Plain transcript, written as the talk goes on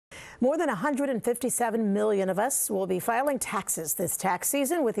More than 157 million of us will be filing taxes this tax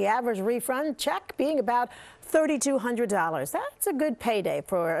season, with the average refund check being about $3,200. That's a good payday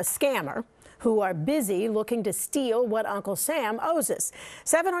for a scammer who are busy looking to steal what Uncle Sam owes us.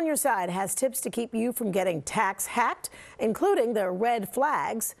 7 on Your Side has tips to keep you from getting tax hacked, including the red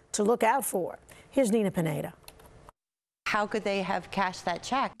flags to look out for. Here's Nina Pineda. How could they have cashed that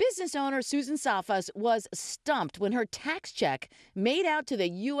check? Business owner Susan Safas was stumped when her tax check made out to the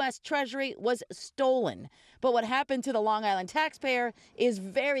U.S. Treasury was stolen. But what happened to the Long Island taxpayer is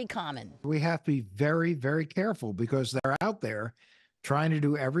very common. We have to be very, very careful because they're out there trying to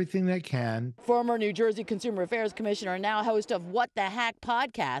do everything they can. Former New Jersey Consumer Affairs Commissioner, now host of What the Hack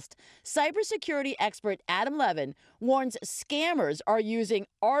podcast, cybersecurity expert Adam Levin warns scammers are using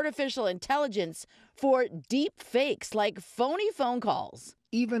artificial intelligence for deep fakes like phony phone calls.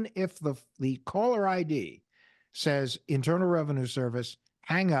 Even if the caller ID says Internal Revenue Service,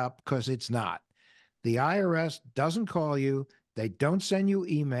 hang up, because it's not. The IRS doesn't call you. They don't send you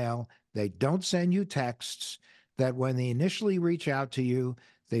email. They don't send you texts. That when they initially reach out to you,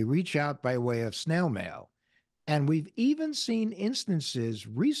 they reach out by way of snail mail. And we've even seen instances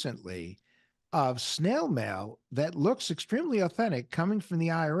recently of snail mail that looks extremely authentic coming from the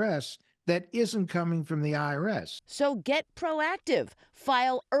IRS that isn't coming from the IRS. So get proactive,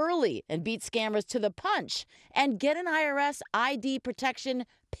 file early, and beat scammers to the punch, and get an IRS ID protection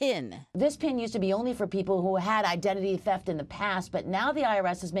PIN. This PIN used to be only for people who had identity theft in the past, but now the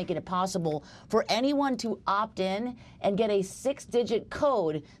IRS is making it possible for anyone to opt in and get a 6-digit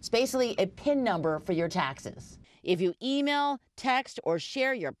code. It's basically a PIN number for your taxes. If you email, text, or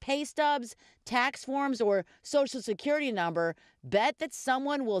share your pay stubs, tax forms, or social security number, bet that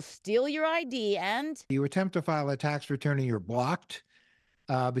someone will steal your ID and... You attempt to file a tax return and you're blocked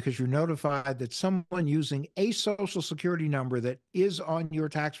because you're notified that someone using a social security number that is on your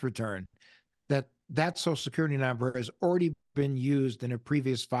tax return, that social security number has already been used in a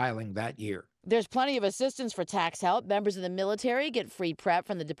previous filing that year. There's plenty of assistance for tax help. Members of the military get free prep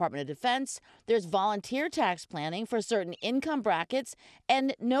from the Department of Defense. There's volunteer tax planning for certain income brackets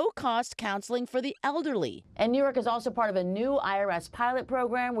and no-cost counseling for the elderly. And New York is also part of a new IRS pilot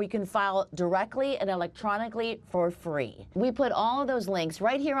program where you can file directly and electronically for free. We put all of those links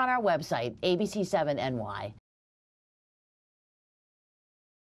right here on our website, ABC7NY.